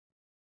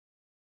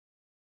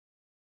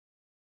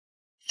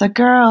The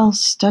girl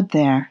stood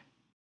there,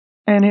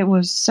 and it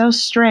was so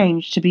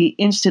strange to be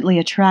instantly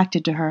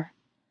attracted to her,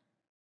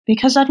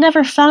 because I'd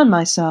never found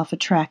myself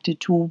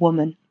attracted to a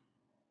woman.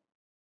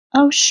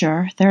 Oh,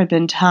 sure, there had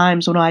been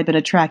times when I'd been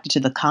attracted to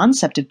the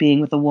concept of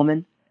being with a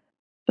woman,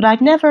 but I'd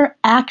never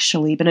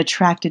actually been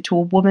attracted to a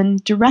woman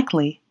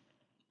directly,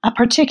 a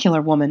particular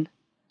woman.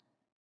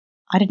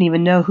 I didn't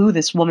even know who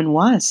this woman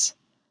was.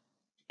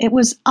 It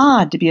was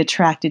odd to be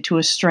attracted to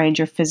a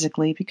stranger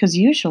physically, because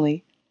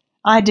usually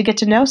I had to get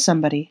to know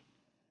somebody.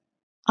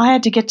 I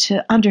had to get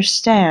to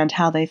understand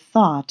how they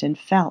thought and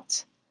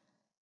felt.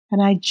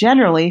 And I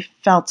generally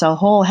felt a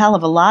whole hell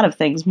of a lot of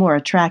things more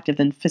attractive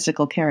than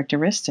physical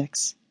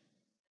characteristics.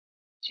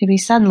 To be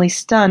suddenly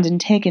stunned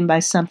and taken by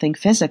something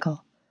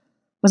physical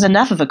was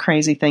enough of a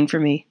crazy thing for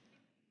me.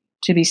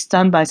 To be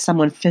stunned by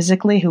someone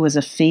physically who was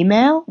a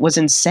female was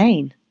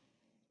insane.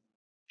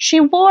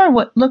 She wore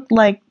what looked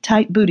like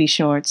tight booty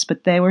shorts,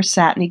 but they were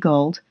satiny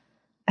gold,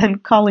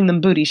 and calling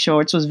them booty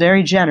shorts was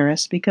very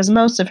generous because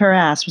most of her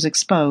ass was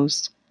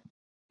exposed.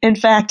 In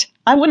fact,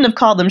 I wouldn't have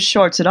called them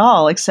shorts at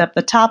all, except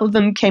the top of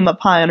them came up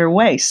high on her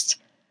waist.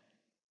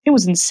 It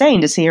was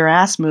insane to see her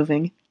ass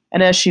moving,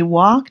 and as she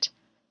walked,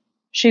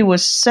 she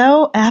was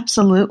so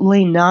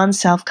absolutely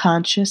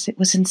non-self-conscious, it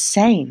was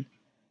insane.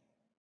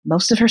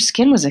 Most of her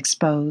skin was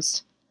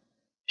exposed.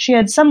 She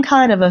had some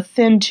kind of a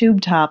thin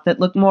tube top that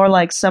looked more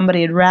like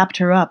somebody had wrapped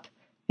her up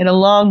in a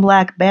long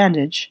black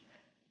bandage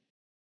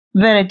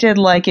than it did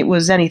like it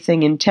was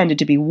anything intended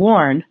to be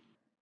worn.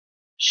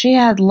 She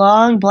had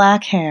long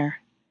black hair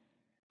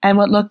and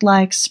what looked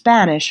like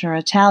Spanish or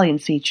Italian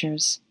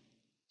features,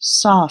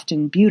 soft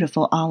and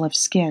beautiful olive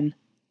skin.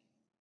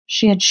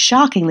 She had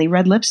shockingly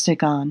red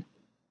lipstick on.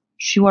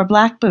 She wore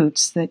black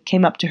boots that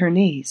came up to her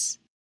knees.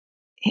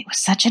 It was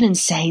such an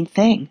insane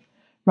thing.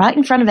 Right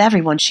in front of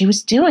everyone, she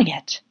was doing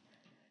it.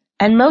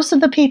 And most of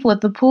the people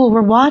at the pool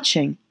were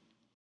watching,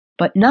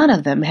 but none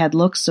of them had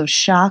looks of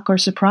shock or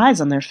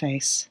surprise on their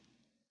face.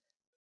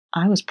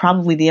 I was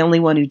probably the only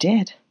one who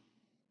did.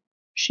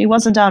 She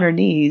wasn't on her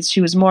knees, she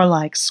was more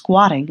like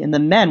squatting, and the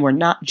men were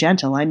not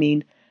gentle. I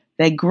mean,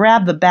 they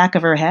grabbed the back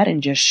of her head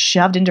and just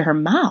shoved into her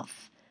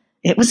mouth.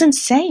 It was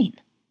insane.